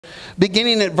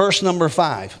beginning at verse number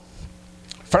 5.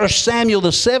 1 Samuel, the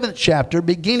 7th chapter,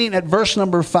 beginning at verse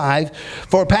number 5,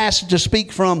 for a passage to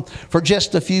speak from for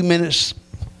just a few minutes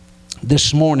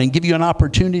this morning. Give you an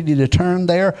opportunity to turn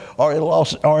there, or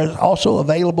it's also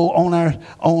available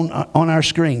on our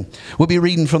screen. We'll be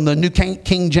reading from the New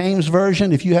King James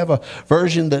Version. If you have a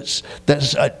version that's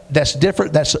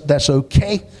different, that's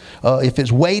okay. If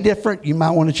it's way different, you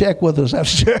might want to check with us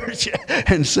after church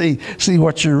and see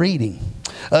what you're reading.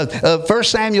 1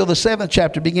 Samuel, the 7th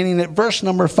chapter, beginning at verse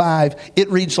number 5, it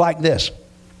reads like this.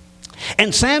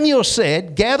 And Samuel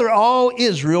said, gather all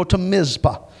Israel to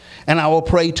Mizpah, and I will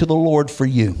pray to the Lord for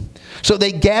you. So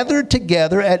they gathered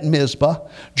together at Mizpah,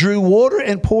 drew water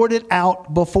and poured it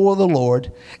out before the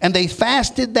Lord. And they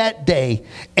fasted that day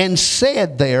and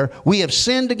said there, we have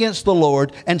sinned against the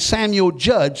Lord. And Samuel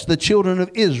judged the children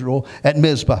of Israel at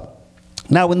Mizpah.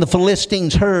 Now when the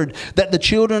Philistines heard that the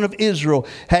children of Israel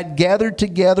had gathered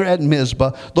together at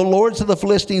Mizpah, the lords of the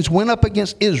Philistines went up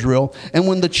against Israel. And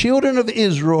when the children of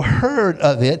Israel heard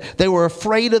of it, they were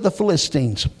afraid of the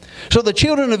Philistines. So the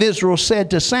children of Israel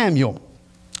said to Samuel,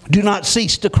 do not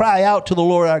cease to cry out to the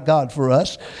Lord our God for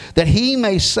us, that he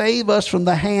may save us from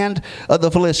the hand of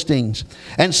the Philistines.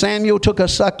 And Samuel took a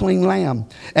suckling lamb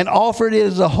and offered it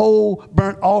as a whole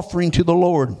burnt offering to the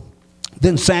Lord.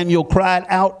 Then Samuel cried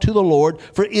out to the Lord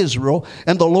for Israel,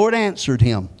 and the Lord answered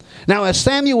him. Now as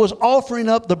Samuel was offering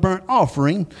up the burnt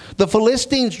offering, the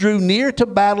Philistines drew near to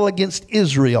battle against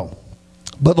Israel.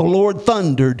 But the Lord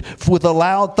thundered with a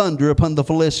loud thunder upon the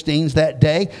Philistines that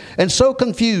day, and so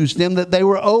confused them that they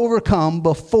were overcome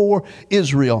before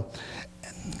Israel.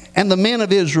 And the men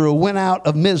of Israel went out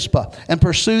of Mizpah and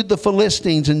pursued the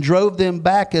Philistines and drove them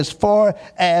back as far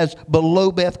as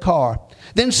below Beth-kar.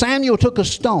 Then Samuel took a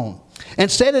stone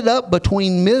and set it up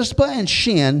between Mizpah and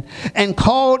Shin, and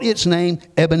called its name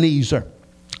Ebenezer,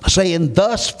 saying,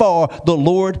 thus far the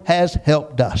Lord has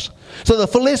helped us. So the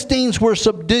Philistines were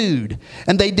subdued,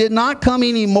 and they did not come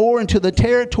any more into the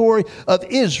territory of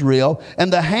Israel,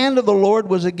 and the hand of the Lord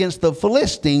was against the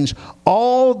Philistines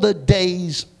all the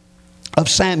days of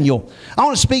Samuel. I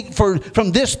want to speak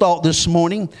from this thought this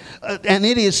morning, and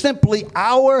it is simply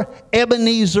our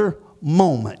Ebenezer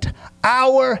moment.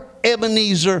 Our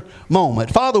Ebenezer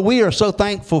moment. Father, we are so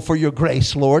thankful for your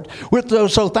grace, Lord. We're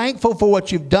so thankful for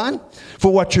what you've done,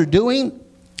 for what you're doing,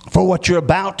 for what you're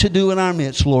about to do in our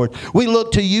midst, Lord. We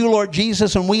look to you, Lord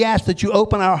Jesus, and we ask that you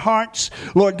open our hearts,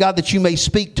 Lord God, that you may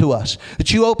speak to us.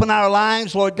 That you open our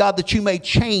lives, Lord God, that you may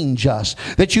change us.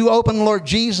 That you open, Lord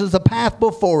Jesus, the path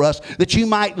before us, that you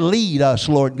might lead us,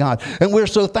 Lord God. And we're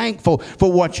so thankful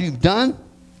for what you've done,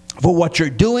 for what you're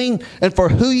doing, and for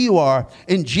who you are.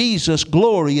 In Jesus'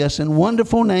 glorious and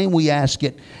wonderful name we ask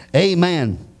it.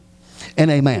 Amen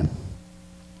and amen.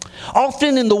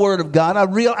 Often in the Word of God,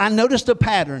 I noticed a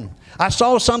pattern. I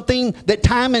saw something that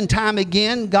time and time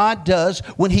again God does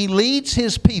when he leads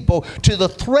his people to the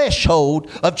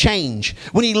threshold of change.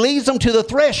 When he leads them to the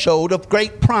threshold of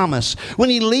great promise. When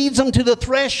he leads them to the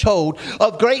threshold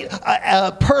of great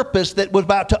purpose that was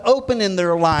about to open in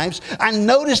their lives. I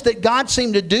noticed that God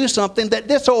seemed to do something that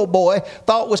this old boy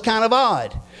thought was kind of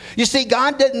odd. You see,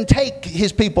 God didn't take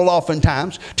his people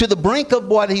oftentimes to the brink of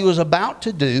what he was about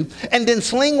to do and then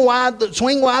swing wide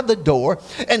the door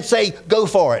and say, go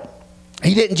for it.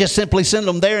 He didn't just simply send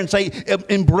them there and say,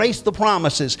 embrace the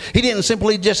promises. He didn't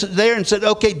simply just there and said,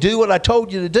 okay, do what I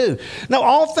told you to do. Now,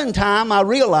 oftentimes I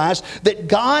realized that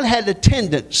God had a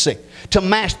tendency to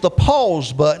mash the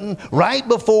pause button right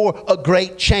before a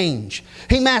great change.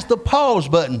 He mashed the pause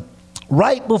button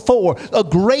right before a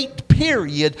great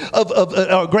period of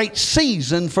a great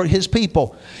season for his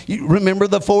people. You remember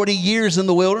the 40 years in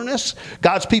the wilderness?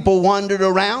 God's people wandered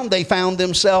around. They found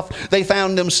themselves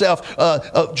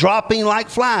dropping like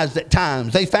flies at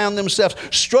times. They found themselves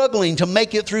struggling to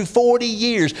make it through 40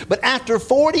 years. But after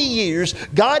 40 years,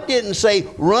 God didn't say,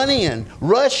 run in,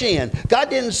 rush in.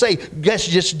 God didn't say,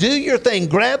 just do your thing,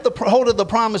 grab the hold of the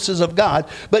promises of God.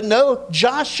 But no,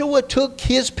 Joshua took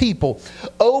his people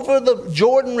over the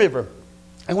Jordan River.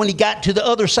 And when he got to the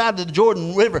other side of the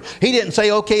Jordan River, he didn't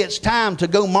say, okay, it's time to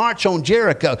go march on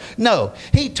Jericho. No,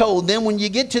 he told them when you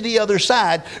get to the other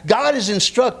side, God has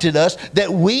instructed us that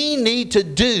we need to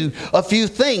do a few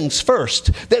things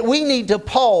first. That we need to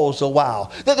pause a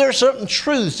while. That there are certain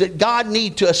truths that God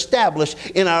needs to establish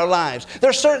in our lives. There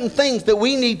are certain things that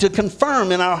we need to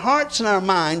confirm in our hearts and our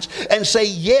minds and say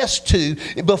yes to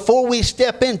before we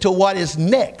step into what is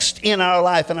next in our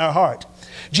life and our heart.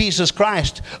 Jesus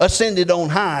Christ ascended on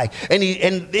high, and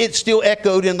it still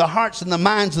echoed in the hearts and the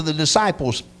minds of the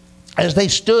disciples. As they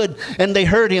stood and they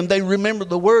heard him, they remembered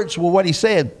the words of what he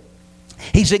said.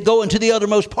 He said, go into the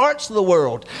uttermost parts of the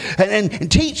world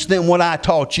and teach them what I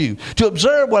taught you, to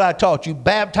observe what I taught you,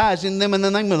 baptizing them in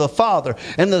the name of the Father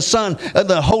and the Son and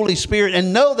the Holy Spirit,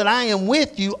 and know that I am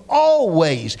with you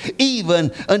always,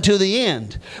 even unto the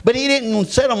end. But he didn't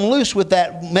set them loose with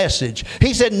that message.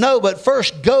 He said, no, but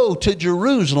first go to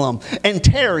Jerusalem and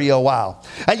tarry a while.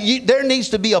 There needs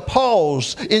to be a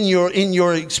pause in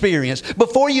your experience.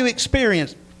 Before you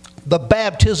experience the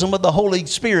baptism of the Holy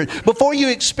Spirit, before you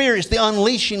experience the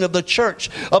unleashing of the church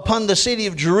upon the city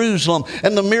of Jerusalem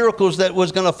and the miracles that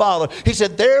was going to follow, he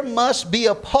said there must be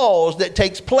a pause that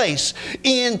takes place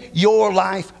in your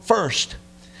life first.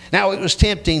 Now, it was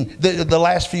tempting the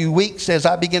last few weeks as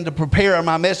I began to prepare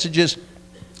my messages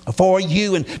for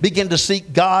you and begin to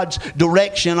seek God's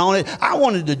direction on it. I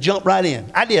wanted to jump right in.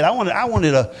 I did. I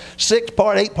wanted a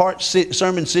 6-part, 8-part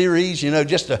sermon series,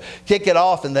 just to kick it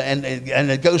off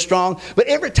and go strong. But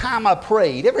every time I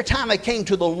prayed, every time I came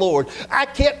to the Lord, I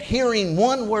kept hearing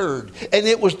one word, and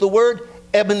it was the word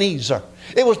Ebenezer.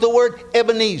 It was the word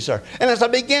Ebenezer. And as I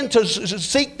began to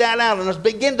seek that out and as I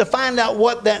began to find out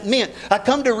what that meant, I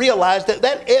come to realize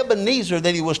that Ebenezer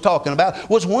that he was talking about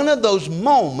was one of those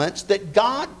moments that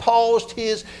God paused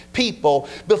his people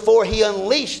before he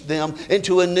unleashed them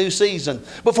into a new season,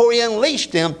 before he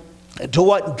unleashed them to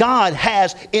what God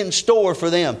has in store for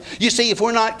them. You see, if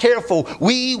we're not careful,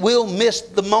 we will miss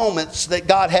the moments that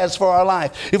God has for our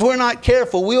life. If we're not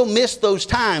careful, we'll miss those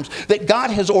times that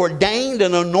God has ordained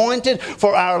and anointed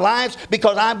for our lives,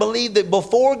 because I believe that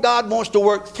before God wants to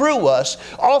work through us,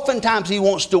 oftentimes he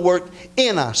wants to work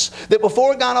in us. That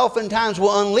before God oftentimes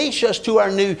will unleash us to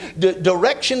our new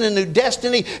direction and new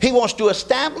destiny, he wants to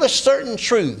establish certain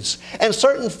truths and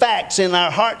certain facts in our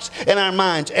hearts and our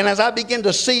minds. And as I begin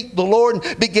to seek the Lord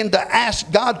and begin to ask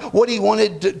God what he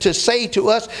wanted to say to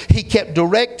us, he kept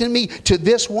directing me to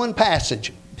this one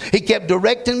passage. He kept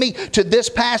directing me to this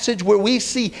passage where we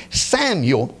see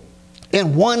Samuel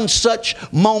in one such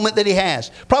moment that he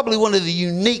has. Probably one of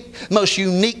the most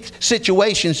unique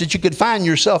situations that you could find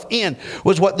yourself in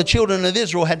was what the children of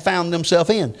Israel had found themselves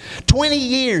in. 20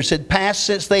 years had passed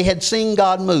since they had seen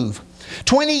God move.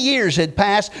 20 years had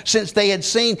passed since they had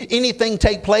seen anything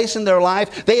take place in their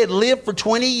life. They had lived for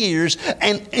 20 years,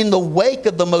 and in the wake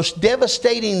of the most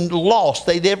devastating loss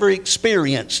they'd ever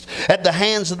experienced at the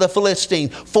hands of the Philistine,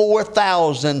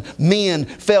 4,000 men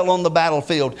fell on the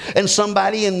battlefield. And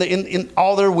somebody in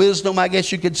all their wisdom, I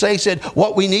guess you could say, said,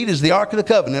 what we need is the Ark of the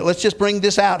Covenant. Let's just bring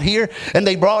this out here. And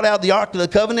they brought out the Ark of the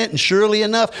Covenant, and surely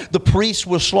enough, the priest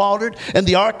was slaughtered, and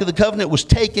the Ark of the Covenant was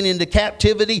taken into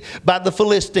captivity by the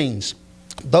Philistines.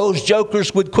 Those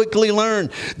jokers would quickly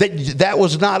learn that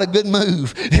was not a good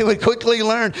move. They would quickly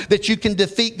learn that you can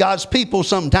defeat God's people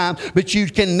sometimes, but you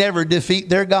can never defeat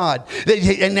their God.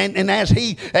 And as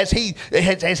he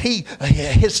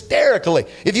hysterically,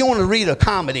 if you want to read a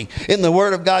comedy in the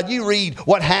Word of God, you read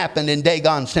what happened in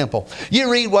Dagon's temple.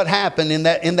 You read what happened in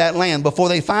that land before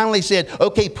they finally said,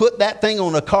 okay, put that thing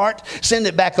on a cart, send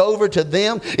it back over to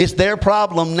them. It's their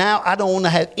problem now. I don't want to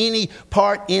have any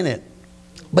part in it.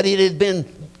 But it had been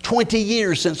 20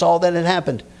 years since all that had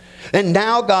happened. And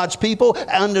now God's people,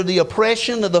 under the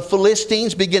oppression of the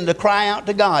Philistines, begin to cry out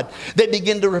to God. They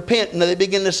begin to repent, and they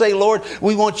begin to say, Lord,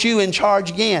 we want you in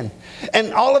charge again.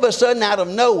 And all of a sudden, out of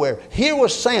nowhere, here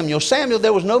was Samuel.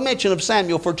 There was no mention of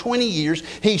Samuel for 20 years.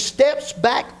 He steps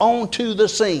back onto the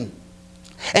scene.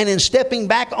 And in stepping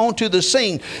back onto the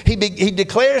scene, he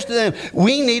declares to them,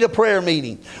 we need a prayer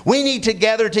meeting. We need to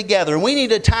gather together. We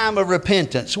need a time of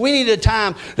repentance. We need a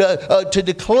time to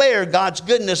declare God's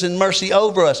goodness and mercy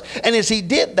over us. And as he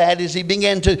did that, as he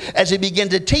began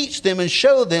to teach them and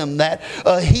show them that,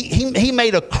 he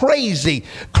made a crazy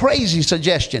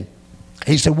suggestion.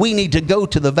 He said, we need to go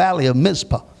to the valley of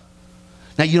Mizpah.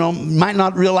 Now, you might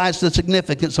not realize the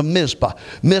significance of Mizpah.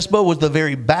 Mizpah was the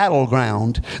very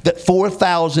battleground that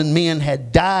 4,000 men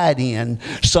had died in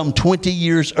some 20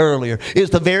 years earlier. It was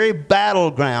the very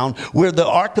battleground where the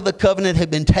Ark of the Covenant had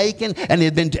been taken and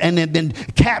had been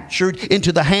captured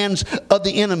into the hands of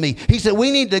the enemy. He said,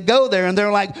 we need to go there. And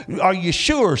they're like, are you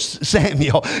sure,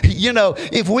 Samuel?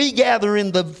 If we gather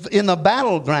in the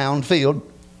battleground field,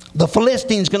 the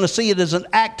Philistines going to see it as an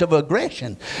act of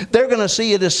aggression. They're going to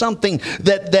see it as something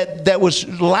that was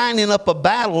lining up a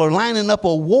battle or lining up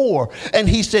a war. And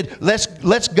he said,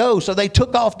 let's go. So they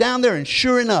took off down there, and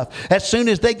sure enough, as soon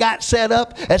as they got set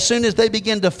up, as soon as they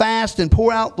began to fast and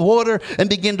pour out the water and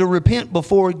begin to repent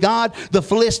before God, the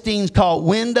Philistines caught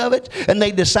wind of it, and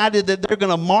they decided that they're going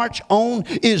to march on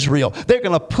Israel. They're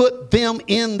going to put them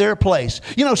in their place.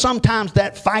 Sometimes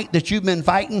that fight that you've been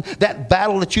fighting, that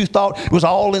battle that you thought was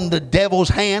all in in the devil's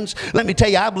hands. Let me tell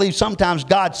you, I believe sometimes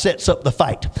God sets up the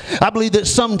fight. I believe that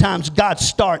sometimes God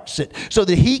starts it so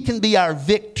that He can be our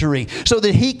victory, so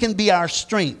that He can be our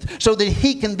strength, so that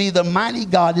He can be the mighty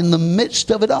God in the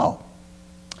midst of it all.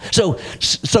 So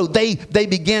they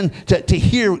begin to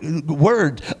hear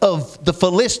word of the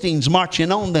Philistines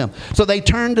marching on them. So they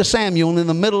turned to Samuel in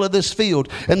the middle of this field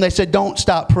and they said, don't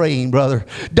stop praying, brother.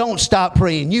 Don't stop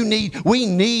praying. We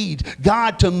need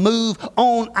God to move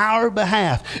on our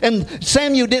behalf. And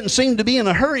Samuel didn't seem to be in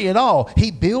a hurry at all.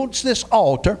 He builds this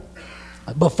altar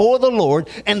before the Lord,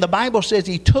 and the Bible says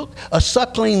he took a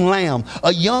suckling lamb,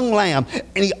 a young lamb,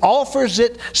 and he offers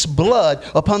its blood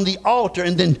upon the altar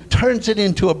and then turns it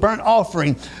into a burnt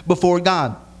offering before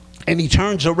God. And he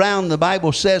turns around, the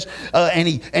Bible says, and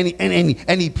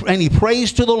he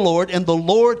prays to the Lord, and the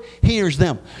Lord hears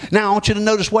them. Now, I want you to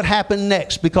notice what happened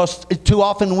next, because too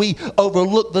often we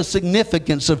overlook the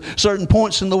significance of certain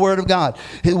points in the Word of God.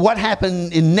 What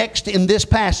happened next in this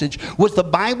passage was the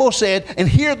Bible said, and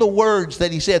hear the words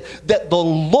that he said, that the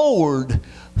Lord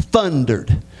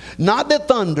thundered. Not that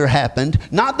thunder happened,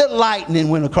 not that lightning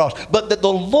went across, but that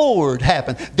the Lord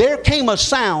happened. There came a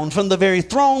sound from the very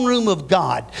throne room of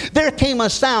God. There came a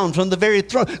sound from the very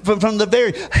from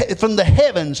the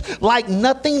heavens, like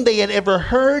nothing they had ever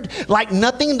heard, like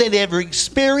nothing they'd ever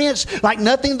experienced, like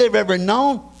nothing they've ever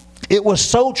known. It was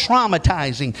so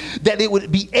traumatizing that it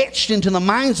would be etched into the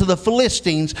minds of the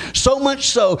Philistines, so much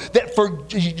so that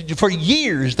for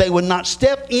years they would not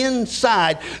step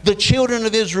inside the children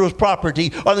of Israel's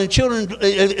property or the children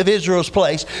of Israel's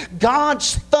place.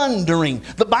 God's thundering,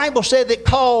 the Bible said, that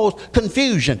caused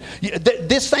confusion.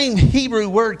 This same Hebrew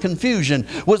word confusion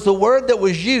was the word that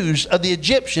was used of the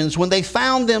Egyptians when they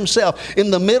found themselves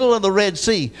in the middle of the Red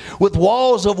Sea with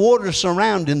walls of water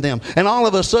surrounding them. And all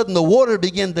of a sudden the water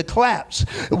began to collapse.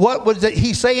 What was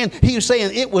he saying? He was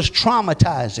saying it was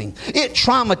traumatizing. It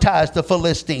traumatized the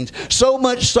Philistines, so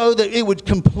much so that it would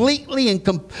completely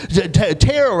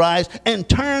terrorize and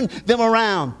turn them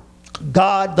around.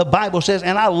 God, the Bible says,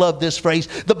 and I love this phrase,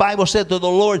 the Bible said that the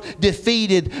Lord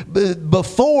defeated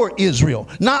before Israel,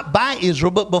 not by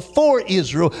Israel, but before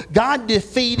Israel, God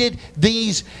defeated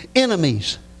these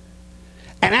enemies.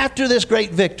 And after this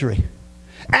great victory,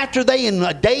 after they in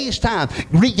a day's time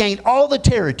regained all the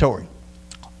territory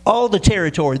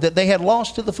that they had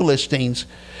lost to the Philistines,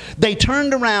 they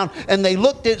turned around and they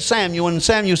looked at Samuel, and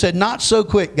Samuel said, not so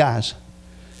quick, guys.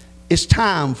 It's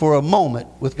time for a moment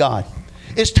with God.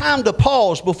 It's time to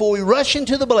pause before we rush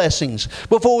into the blessings,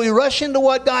 before we rush into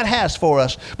what God has for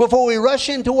us, before we rush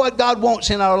into what God wants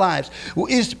in our lives.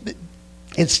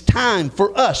 It's time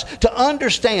for us to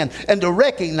understand and to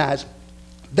recognize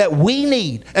that we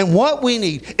need, and what we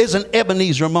need is an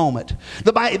Ebenezer moment.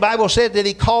 The Bible said that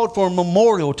he called for a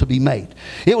memorial to be made.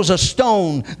 It was a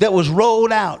stone that was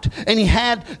rolled out, and he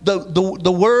had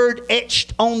the word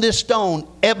etched on this stone,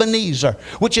 Ebenezer,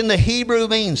 which in the Hebrew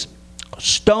means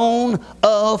stone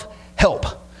of help.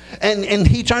 And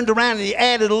he turned around and he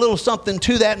added a little something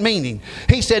to that meaning.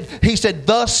 He said,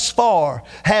 thus far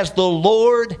has the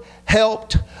Lord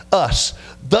helped us.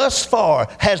 Thus far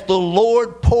has the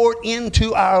Lord poured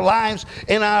into our lives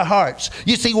and our hearts.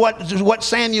 You see what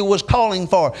Samuel was calling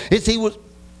for is he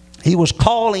was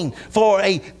calling for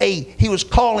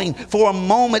a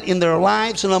moment in their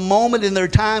lives and a moment in their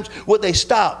times where they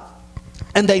stop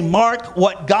and they mark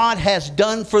what God has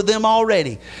done for them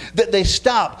already. That they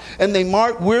stop and they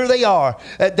mark where they are,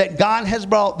 that God has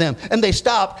brought them. And they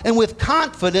stop and with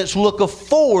confidence look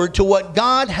forward to what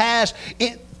God has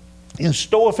in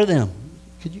store for them.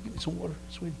 Could you give me some water,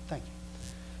 sweetie? Thank you.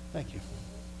 Thank you.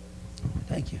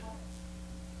 Thank you.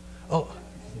 Oh.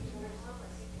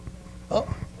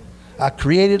 I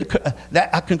created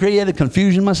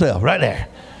confusion myself right there.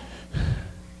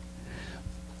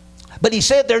 But he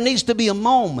said there needs to be a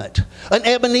moment, an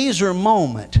Ebenezer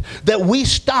moment, that we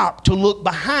stop to look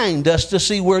behind us to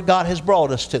see where God has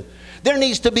brought us to. There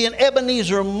needs to be an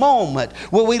Ebenezer moment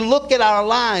where we look at our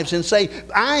lives and say,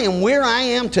 I am where I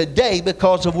am today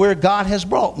because of where God has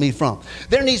brought me from.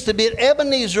 There needs to be an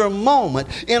Ebenezer moment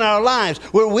in our lives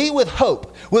where we with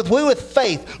hope, with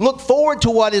faith, look forward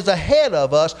to what is ahead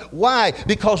of us. Why?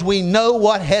 Because we know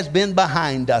what has been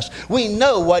behind us. We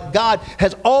know what God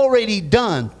has already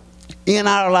done in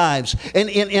our lives and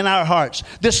in our hearts.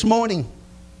 This morning,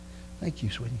 thank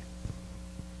you, sweetie.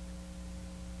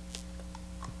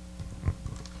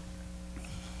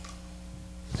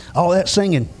 All that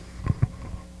singing.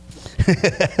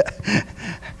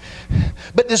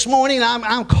 But this morning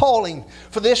I'm calling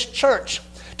for this church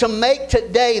to make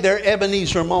today their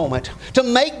Ebenezer moment. To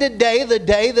make today the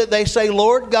day that they say,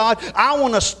 Lord God, I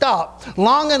want to stop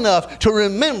long enough to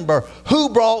remember who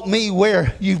brought me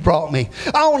where you brought me.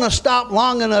 I want to stop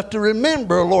long enough to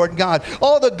remember, Lord God,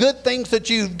 all the good things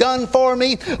that you've done for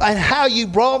me and how you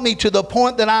brought me to the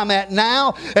point that I'm at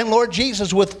now. And Lord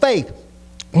Jesus, with faith,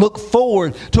 look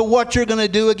forward to what you're going to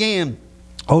do again.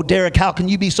 Oh, Derrick, how can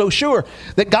you be so sure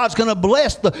that God's going to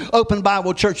bless the Open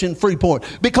Bible Church in Freeport?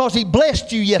 Because He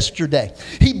blessed you yesterday.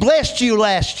 He blessed you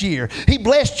last year. He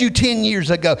blessed you 10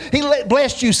 years ago. He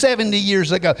blessed you 70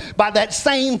 years ago. By that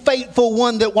same faithful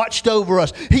one that watched over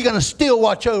us, He's going to still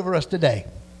watch over us today.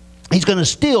 He's going to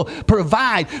still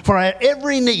provide for our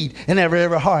every need and every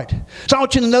heart. So I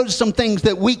want you to notice some things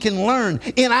that we can learn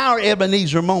in our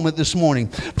Ebenezer moment this morning.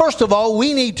 First of all,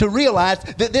 we need to realize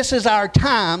that this is our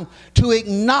time to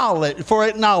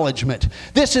acknowledgement.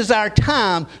 This is our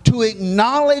time to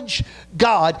acknowledge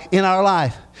God in our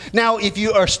life. Now, if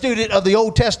you are a student of the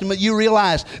Old Testament, you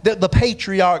realize that the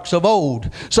patriarchs of old,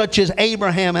 such as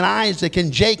Abraham and Isaac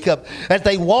and Jacob, as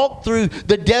they walked through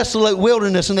the desolate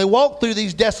wilderness and they walked through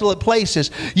these desolate places,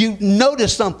 you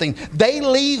notice something. They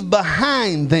leave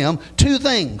behind them two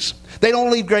things. They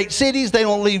don't leave great cities. They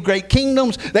don't leave great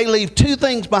kingdoms. They leave two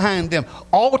things behind them: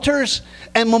 altars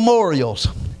and memorials.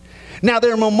 Now,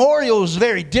 their memorials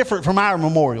very different from our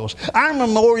memorials. Our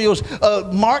memorials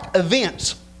mark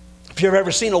events. If you've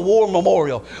ever seen a war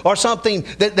memorial or something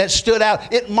that stood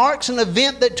out, it marks an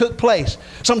event that took place.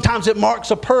 Sometimes it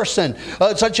marks a person,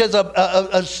 such as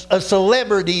a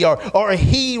celebrity or a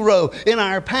hero in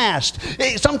our past.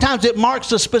 Sometimes it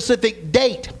marks a specific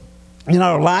date in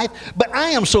our life. But I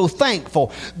am so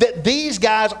thankful that these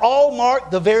guys all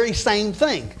marked the very same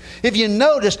thing. If you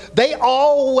notice, they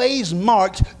always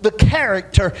marked the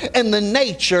character and the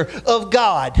nature of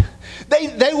God.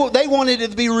 They wanted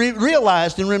it to be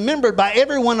realized and remembered by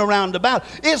everyone around about.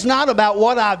 It's not about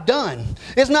what I've done.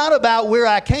 It's not about where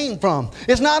I came from.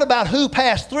 It's not about who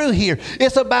passed through here.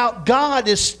 It's about God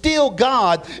is still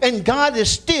God, and God is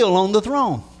still on the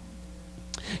throne.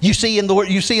 You see in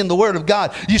the Word of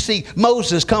God, you see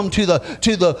Moses come to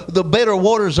the bitter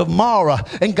waters of Marah,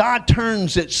 and God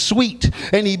turns it sweet,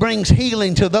 and He brings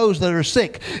healing to those that are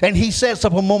sick. And He sets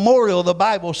up a memorial, the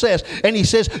Bible says, and He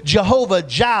says, Jehovah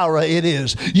Jireh it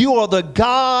is. You are the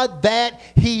God that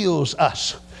heals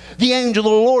us. The angel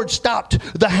of the Lord stopped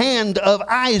the hand of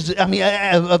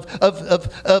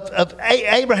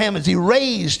Abraham as he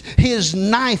raised his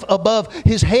knife above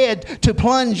his head to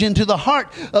plunge into the heart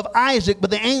of Isaac.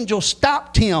 But the angel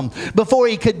stopped him before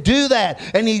he could do that.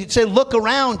 And he said, look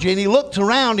around you. And he looked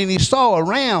around and he saw a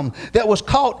ram that was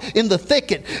caught in the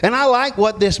thicket. And I like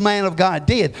what this man of God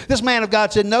did. This man of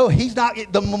God said, no, he's not.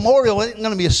 The memorial isn't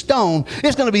going to be a stone.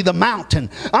 It's going to be the mountain.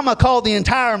 I'm going to call the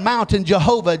entire mountain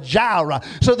Jehovah Jireh,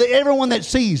 so that everyone that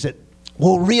sees it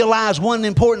will realize one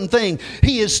important thing.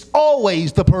 He is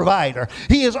always the provider.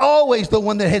 He is always the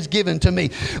one that has given to me.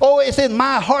 Oh, it's in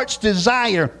my heart's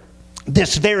desire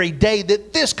this very day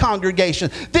that this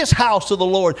congregation, this house of the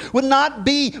Lord, would not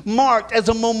be marked as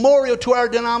a memorial to our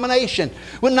denomination,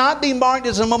 would not be marked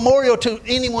as a memorial to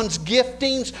anyone's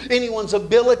giftings, anyone's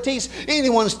abilities,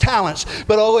 anyone's talents.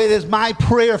 But oh, it is my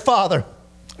prayer, Father,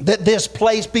 that this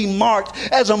place be marked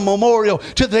as a memorial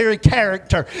to the very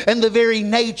character and the very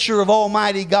nature of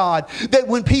Almighty God. That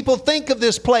when people think of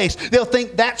this place, they'll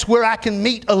think that's where I can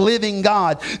meet a living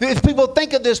God. If people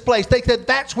think of this place, they think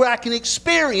that's where I can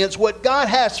experience what God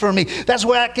has for me. That's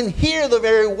where I can hear the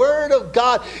very word of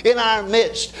God in our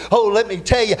midst. Oh, let me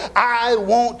tell you, I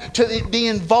want to be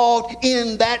involved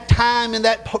in that time, in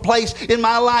that place in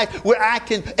my life where I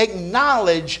can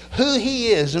acknowledge who He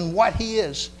is and what He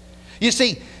is. You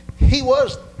see, He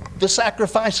was the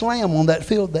sacrificed lamb on that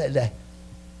field that day.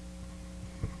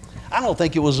 I don't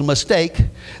think it was a mistake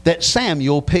that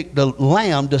Samuel picked the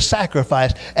lamb to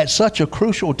sacrifice at such a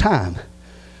crucial time.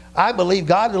 I believe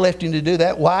God left him to do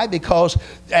that. Why? Because,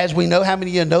 as we know, how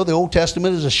many of you know the Old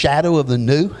Testament is a shadow of the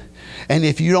New? And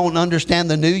if you don't understand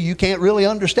the new, you can't really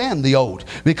understand the old,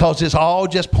 because it's all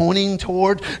just pointing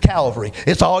toward Calvary.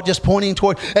 It's all just pointing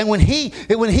toward. And when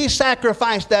he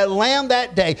sacrificed that lamb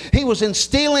that day, he was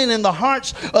instilling in the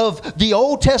hearts of the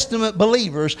Old Testament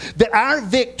believers that our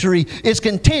victory is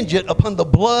contingent upon the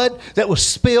blood that was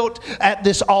spilt at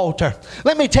this altar.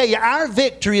 Let me tell you, our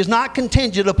victory is not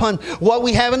contingent upon what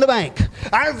we have in the bank.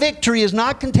 Our victory is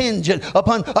not contingent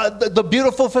upon the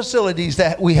beautiful facilities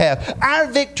that we have. Our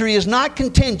victory is not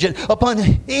contingent upon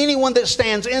anyone that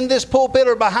stands in this pulpit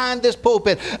or behind this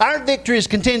pulpit. Our victory is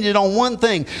contingent on one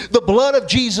thing: the blood of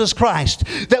Jesus Christ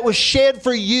that was shed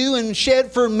for you and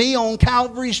shed for me on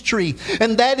Calvary's tree.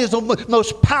 And that is the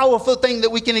most powerful thing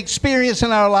that we can experience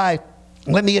in our life.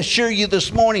 Let me assure you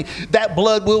this morning, that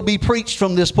blood will be preached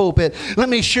from this pulpit. Let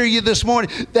me assure you this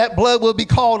morning, that blood will be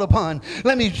called upon.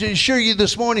 Let me assure you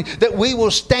this morning that we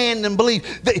will stand and believe.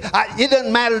 It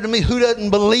doesn't matter to me who doesn't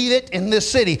believe it in this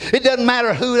city. It doesn't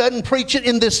matter who doesn't preach it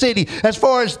in this city. As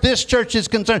far as this church is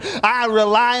concerned, I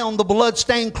rely on the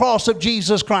blood-stained cross of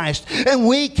Jesus Christ. And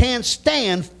we can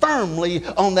stand firmly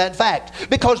on that fact.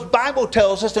 Because the Bible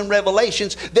tells us in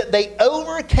Revelations that they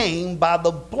overcame by the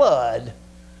blood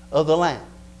of the Lamb.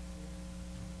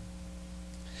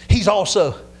 He's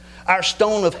also our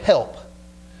stone of help.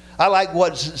 I like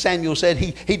what Samuel said.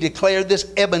 He declared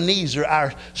this Ebenezer,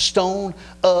 our stone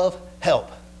of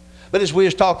help. But as we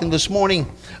were talking this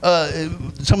morning,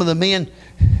 some of the men,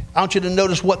 I want you to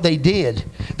notice what they did.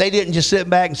 They didn't just sit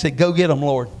back and say, "Go get them,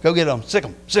 Lord. Go get them. Sick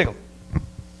them. Sick them."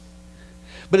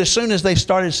 But as soon as they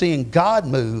started seeing God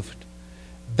moved,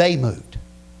 they moved.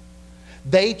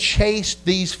 They chased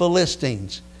these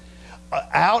Philistines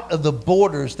out of the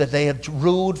borders that they had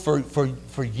ruled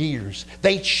for years.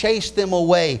 They chased them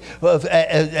away,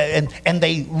 and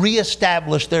they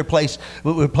reestablished their place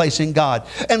in God.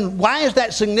 And why is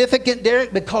that significant,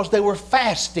 Derrick? Because they were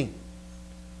fasting.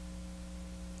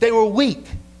 They were weak.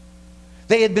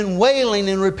 They had been wailing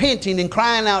and repenting and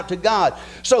crying out to God.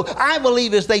 So I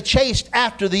believe as they chased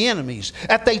after the enemies,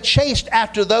 as they chased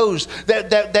after those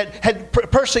that had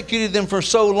persecuted them for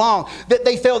so long, that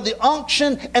they felt the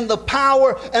unction and the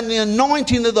power and the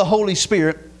anointing of the Holy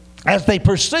Spirit as they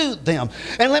pursued them.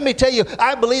 And let me tell you,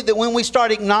 I believe that when we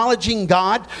start acknowledging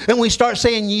God and we start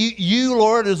saying, you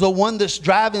Lord, is the one that's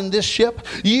driving this ship.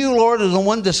 You, Lord, is the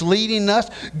one that's leading us.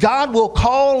 God will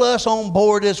call us on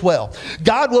board as well.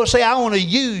 God will say, I want to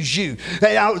use you.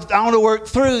 I want to work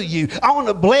through you. I want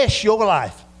to bless your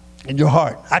life and your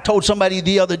heart. I told somebody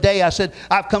the other day, I said,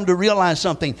 I've come to realize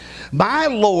something. My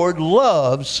Lord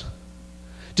loves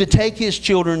to take His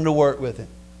children to work with Him.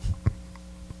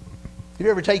 Have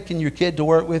you ever taken your kid to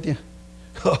work with you?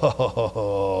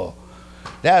 Oh,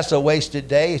 that's a wasted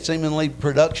day. Seemingly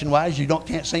production-wise, you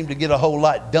can't seem to get a whole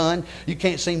lot done. You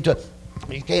can't seem to.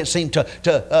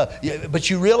 But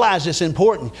you realize it's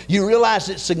important. You realize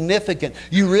it's significant.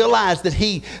 You realize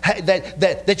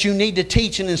that that you need to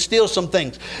teach and instill some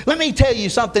things. Let me tell you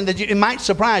something that it might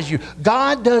surprise you.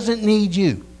 God doesn't need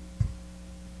you.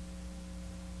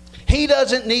 He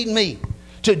doesn't need me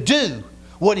to do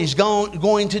what He's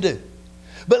going to do.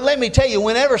 But let me tell you,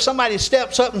 whenever somebody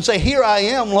steps up and say, "Here I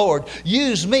am, Lord,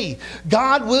 use me,"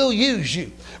 God will use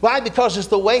you. Why? Because it's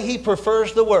the way He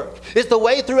prefers to work. It's the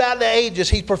way throughout the ages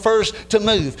He prefers to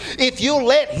move. If you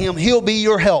let Him, He'll be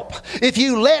your help. If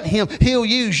you let Him, He'll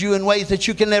use you in ways that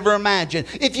you can never imagine.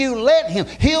 If you let Him,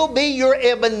 He'll be your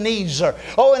Ebenezer.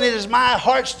 Oh, and it is my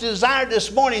heart's desire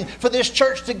this morning for this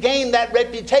church to gain that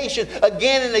reputation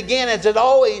again and again, as it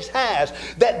always has.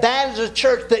 That is a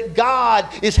church that God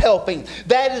is helping.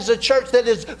 That is a church that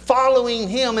is following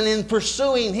Him, and in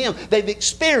pursuing Him, they've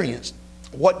experienced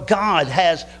what God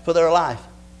has for their life.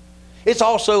 He's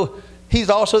also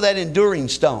that enduring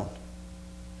stone.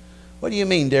 What do you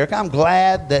mean, Derrick? I'm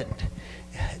glad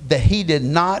that He did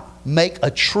not make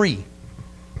a tree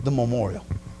the memorial.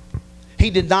 He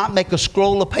did not make a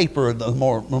scroll of paper the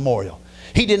memorial.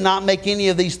 He did not make any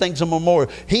of these things a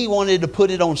memorial. He wanted to put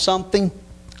it on something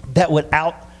that would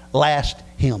outlast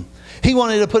Him. He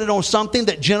wanted to put it on something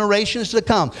that generations to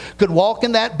come could walk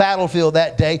in that battlefield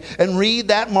that day and read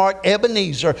that mark,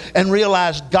 Ebenezer, and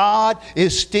realize God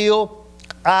is still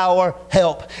our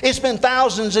help. It's been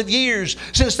thousands of years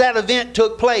since that event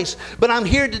took place, but I'm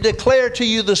here to declare to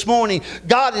you this morning,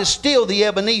 God is still the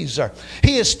Ebenezer.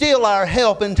 He is still our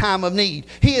help in time of need.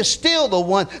 He is still the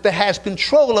one that has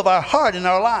control of our heart and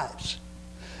our lives.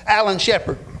 Alan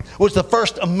Shepard was the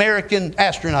first American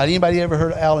astronaut. Anybody ever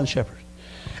heard of Alan Shepard?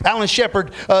 Alan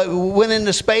Shepard went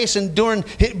into space, and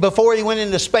before he went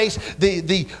into space,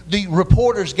 the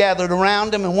reporters gathered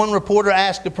around him, and one reporter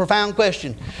asked a profound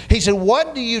question. He said,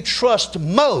 "What do you trust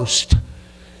most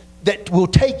that will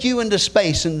take you into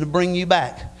space and to bring you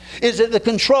back? Is it the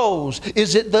controls?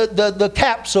 Is it the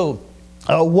capsule?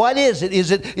 What is it? Is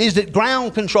it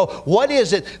ground control? What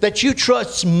is it that you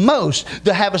trust most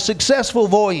to have a successful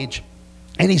voyage?"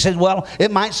 And he said, "Well, it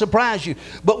might surprise you,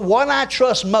 but what I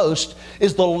trust most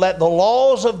is the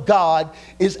laws of God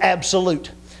is absolute."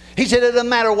 He said, "It doesn't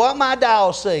matter what my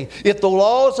dials say. If the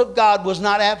laws of God was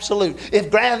not absolute,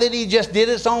 if gravity just did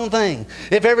its own thing,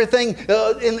 if everything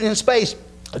in space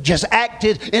just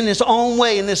acted in his own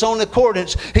way, in his own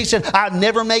accordance. He said, I'll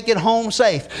never make it home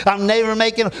safe. I'll never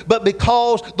make it. But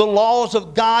because the laws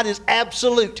of God is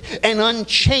absolute and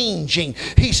unchanging,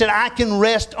 he said, I can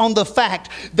rest on the fact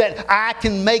that I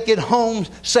can make it home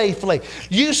safely.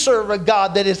 You serve a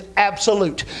God that is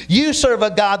absolute. You serve a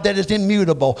God that is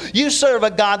immutable. You serve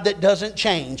a God that doesn't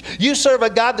change. You serve a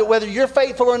God that whether you're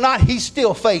faithful or not, he's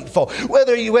still faithful.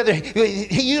 Whether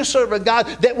you serve a God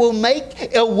that will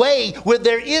make a way where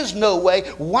there is no way.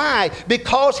 Why?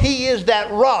 Because he is that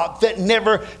rock that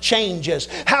never changes.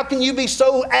 How can you be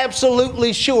so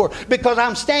absolutely sure? Because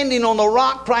I'm standing on the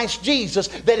rock, Christ Jesus,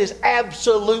 that is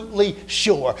absolutely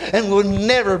sure and will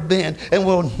never bend and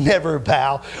will never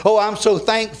bow. Oh, I'm so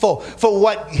thankful for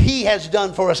what he has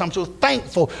done for us. I'm so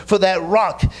thankful for that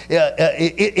rock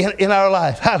in our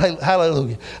life.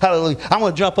 Hallelujah. Hallelujah. I'm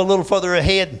going to jump a little further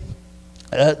ahead.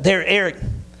 There, Eric.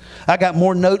 I got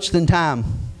more notes than time.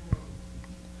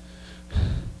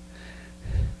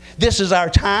 This is our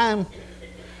time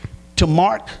to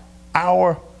mark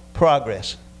our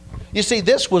progress. You see,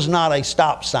 this was not a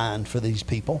stop sign for these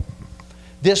people.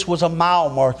 This was a mile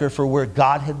marker for where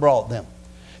God had brought them.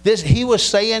 He was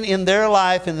saying in their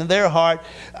life and in their heart,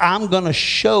 I'm going to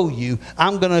show you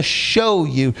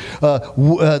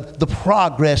the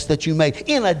progress that you made.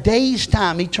 In a day's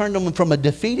time, he turned them from a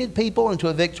defeated people into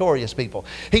a victorious people.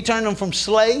 He turned them from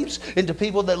slaves into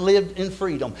people that lived in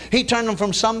freedom. He turned them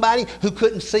from somebody who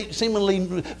couldn't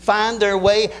seemingly find their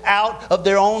way out of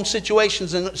their own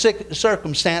situations and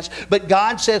circumstance. But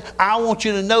God said, I want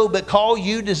you to know because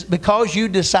you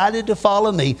decided to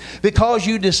follow me, because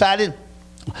you decided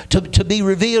to be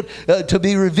revealed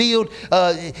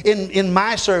in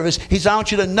my service. He said, I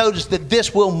want you to notice that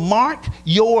this will mark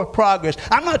your progress.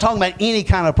 I'm not talking about any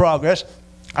kind of progress.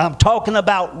 I'm talking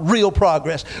about real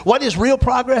progress. What is real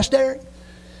progress, Derrick?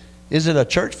 Is it a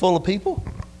church full of people?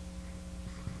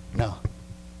 No.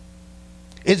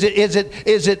 Is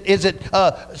it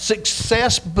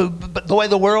success but the way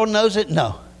the world knows it?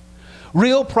 No.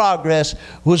 Real progress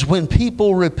was when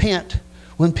people repent.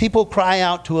 When people cry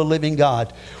out to a living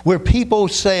God, where people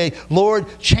say, Lord,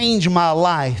 change my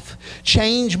life,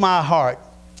 change my heart,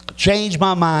 change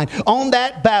my mind. On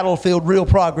that battlefield, real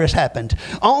progress happened.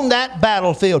 On that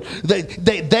battlefield,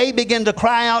 they began to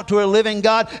cry out to a living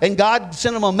God, and God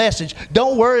sent them a message.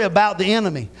 Don't worry about the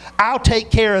enemy. I'll take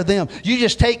care of them. You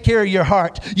just take care of your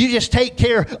heart. You just take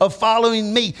care of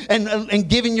following me and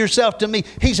giving yourself to me.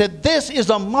 He said, this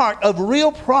is a mark of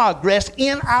real progress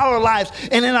in our lives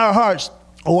and in our hearts.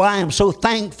 Oh, I am so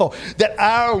thankful that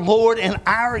our Lord and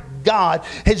our God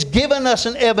has given us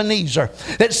an Ebenezer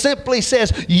that simply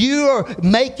says, you're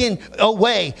making a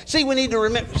way. See, we need to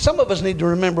remember, some of us need to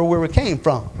remember where we came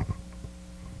from.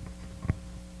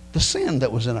 The sin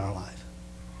that was in our life.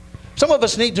 Some of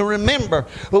us need to remember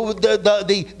what it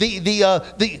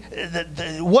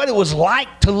was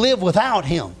like to live without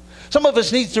Him. Some of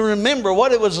us need to remember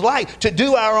what it was like to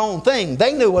do our own thing.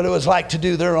 They knew what it was like to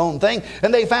do their own thing,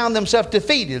 and they found themselves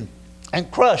defeated and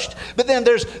crushed. But then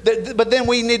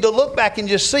we need to look back and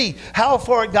just see how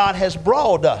far God has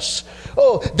brought us.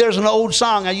 Oh, there's an old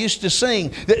song I used to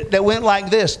sing that went like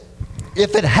this.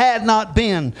 If it had not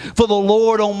been for the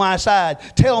Lord on my side,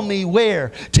 tell me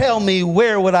where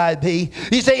would I be?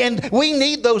 You see, and we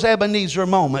need those Ebenezer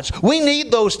moments. We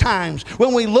need those times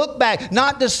when we look back,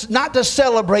 not to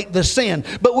celebrate the sin,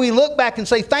 but we look back and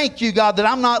say, thank you, God, that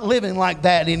I'm not living like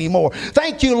that anymore.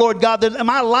 Thank you, Lord God, that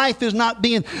my life is not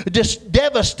being just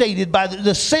devastated by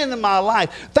the sin in my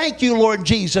life. Thank you, Lord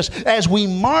Jesus, as we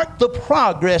mark the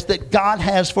progress that God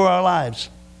has for our lives.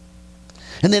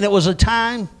 And then it was a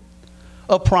time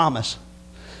a promise.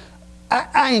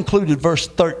 I included verse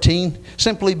 13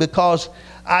 simply because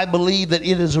I believe that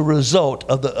it is a result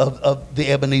of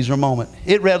the Ebenezer moment.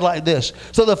 It read like this.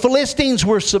 So the Philistines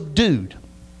were subdued.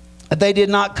 They did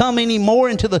not come any more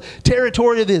into the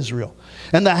territory of Israel.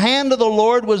 And the hand of the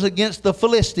Lord was against the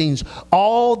Philistines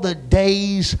all the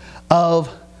days of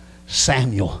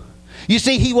Samuel. You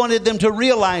see, he wanted them to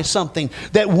realize something,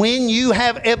 that when you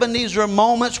have Ebenezer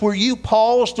moments where you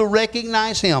pause to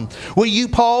recognize Him, where you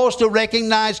pause to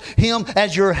recognize Him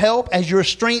as your help, as your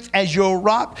strength, as your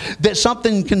rock, that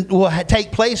something will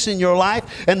take place in your life,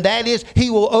 and that is He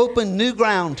will open new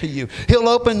ground to you. He'll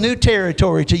open new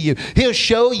territory to you. He'll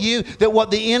show you that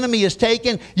what the enemy has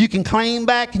taken, you can claim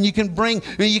back and you can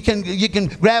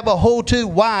grab a hold to.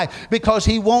 Why? Because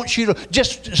He wants you to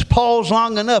just pause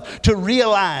long enough to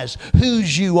realize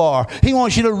whose you are. He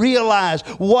wants you to realize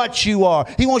what you are.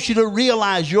 He wants you to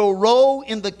realize your role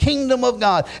in the kingdom of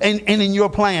God and in your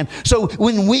plan. So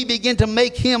when we begin to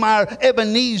make Him our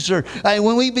Ebenezer,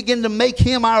 when we begin to make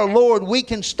Him our Lord, we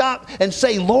can stop and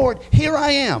say, Lord, here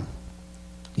I am.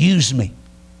 Use me.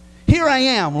 Here I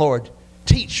am, Lord.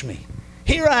 Teach me.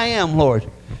 Here I am, Lord.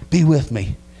 Be with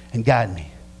me and guide me.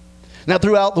 Now,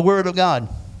 throughout the Word of God,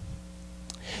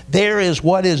 there is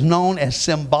what is known as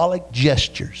symbolic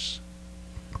gestures.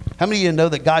 How many of you know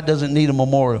that God doesn't need a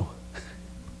memorial?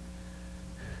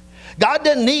 God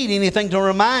doesn't need anything to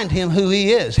remind Him who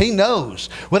He is. He knows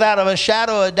without a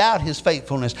shadow of doubt His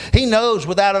faithfulness. He knows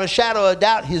without a shadow of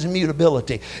doubt His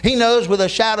immutability. He knows with a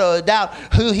shadow of doubt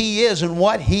who He is and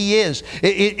what He is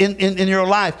in your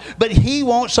life. But He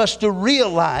wants us to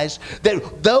realize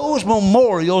that those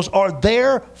memorials are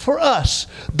there for us.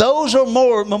 Those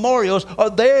memorials are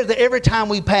there that every time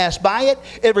we pass by it,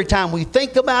 every time we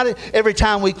think about it, every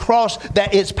time we cross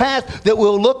its path, that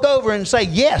we'll look over and say,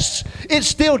 yes, it's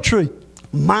still true.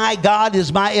 My God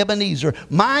is my Ebenezer.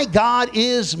 My God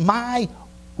is my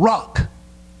rock.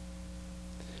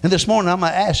 And this morning I'm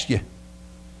going to ask you,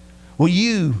 will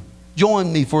you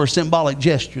join me for a symbolic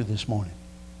gesture this morning?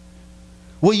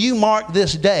 Will you mark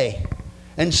this day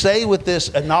and say with this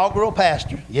inaugural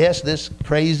pastor, yes, this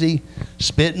crazy,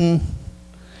 spitting,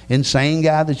 insane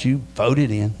guy that you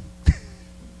voted in,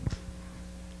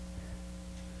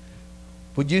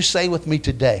 would you say with me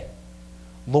today,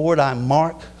 Lord, I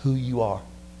mark who you are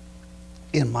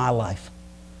in my life.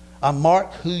 I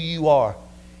mark who you are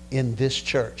in this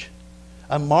church.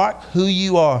 I mark who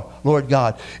you are, Lord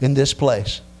God, in this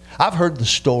place. I've heard the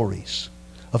stories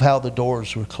of how the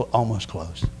doors were almost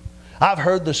closed. I've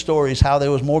heard the stories how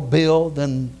there was more bill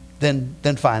than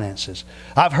finances.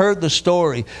 I've heard the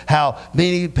story how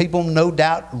many people no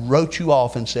doubt wrote you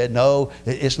off and said, no,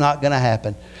 it's not going to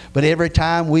happen. But every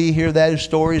time we hear those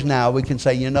stories now, we can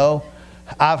say, you know,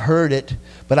 I've heard it,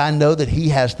 but I know that He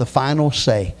has the final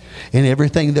say in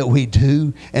everything that we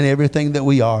do and everything that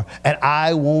we are. And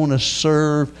I want to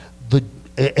serve the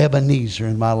Ebenezer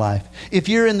in my life. If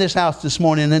you're in this house this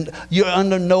morning and you're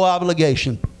under no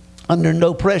obligation, under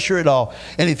no pressure at all,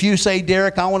 and if you say,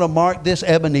 Derrick, I want to mark this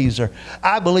Ebenezer,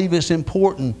 I believe it's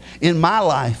important in my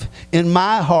life, in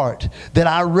my heart, that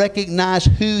I recognize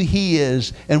who He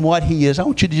is and what He is. I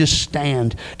want you to just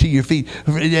stand to your feet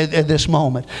at this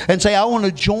moment and say, I want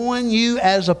to join you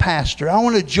as a pastor. I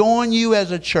want to join you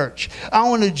as a church. I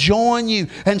want to join you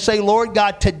and say, Lord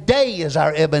God, today is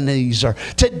our Ebenezer.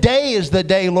 Today is the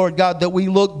day, Lord God, that we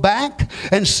look back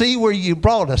and see where you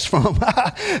brought us from.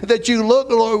 That you look,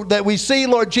 Lord, that we see,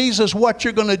 Lord Jesus, what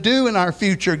you're going to do in our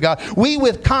future, God. We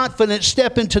with confidence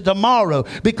step into tomorrow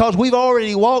because we've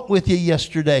already walked with you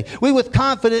yesterday. We with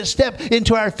confidence step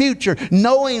into our future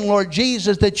knowing, Lord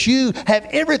Jesus, that you have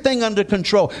everything under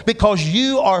control because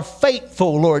you are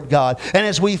faithful, Lord God. And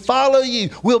as we follow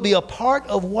you, we'll be a part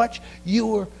of what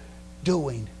you are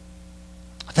doing.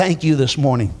 Thank you this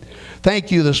morning.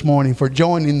 Thank you this morning for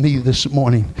joining me this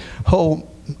morning. Oh,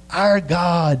 our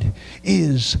God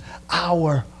is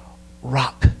our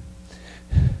rock.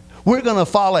 We're going to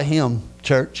follow Him,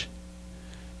 church.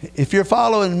 If you're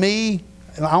following me,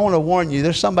 I want to warn you,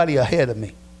 there's somebody ahead of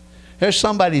me. There's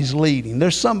somebody's leading.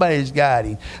 There's somebody's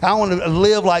guiding. I want to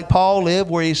live like Paul lived,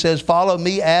 where he says, follow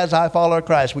me as I follow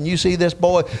Christ. When you see this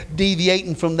boy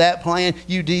deviating from that plan,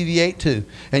 you deviate too.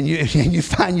 And you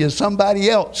find you somebody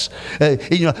else.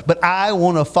 But I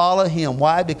want to follow Him.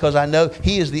 Why? Because I know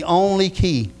He is the only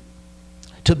key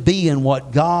to be in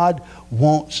what God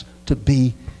wants to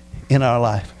be in our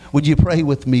life. Would you pray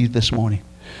with me this morning?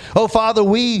 Oh, Father,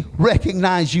 we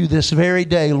recognize you this very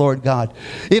day, Lord God.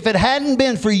 If it hadn't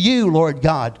been for you, Lord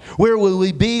God, where would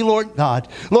we be, Lord God?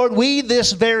 Lord, we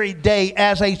this very day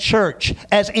as a church,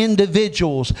 as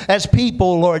individuals, as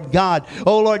people, Lord God,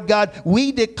 oh, Lord God,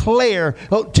 we declare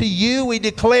to you, we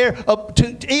declare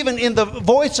even in the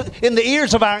voice, in the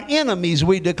ears of our enemies,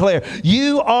 we declare,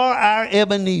 you are our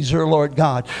Ebenezer, Lord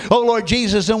God. Oh, Lord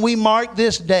Jesus, and we mark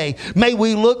this day. May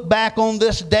we look back on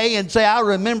this day and say, I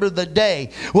remember the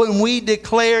day when we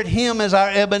declared Him as our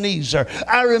Ebenezer.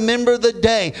 I remember the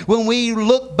day when we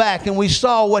looked back and we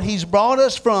saw what He's brought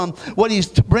us from, what He's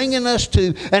bringing us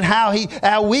to, and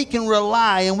how we can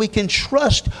rely and we can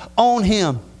trust on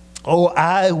Him. Oh,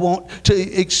 I want to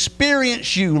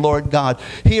experience you, Lord God.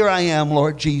 Here I am,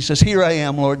 Lord Jesus. Here I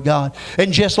am, Lord God.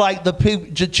 And just like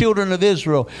the children of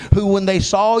Israel, who when they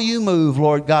saw you move,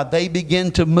 Lord God, they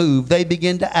begin to move. They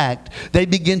begin to act. They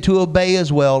begin to obey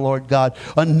as well, Lord God.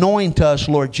 Anoint us,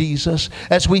 Lord Jesus,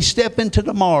 as we step into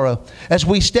tomorrow, as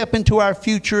we step into our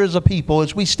future as a people,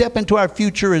 as we step into our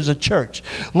future as a church.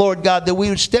 Lord God, that we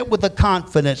would step with the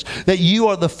confidence that you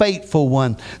are the faithful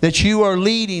one, that you are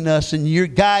leading us and you're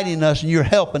guiding us and you're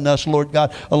helping us, Lord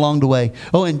God, along the way.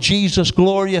 Oh, in Jesus'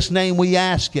 glorious name we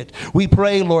ask it. We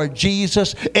pray, Lord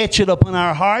Jesus, etch it upon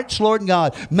our hearts, Lord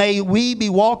God. May we be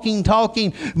walking,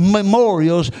 talking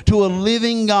memorials to a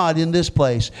living God in this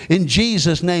place. In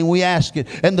Jesus' name we ask it.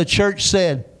 And the church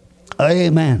said,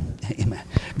 amen. Amen.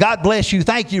 God bless you.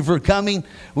 Thank you for coming.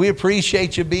 We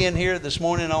appreciate you being here this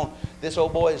morning on this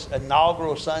old boy's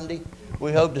inaugural Sunday.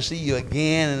 We hope to see you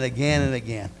again and again and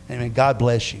again. Amen. God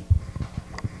bless you.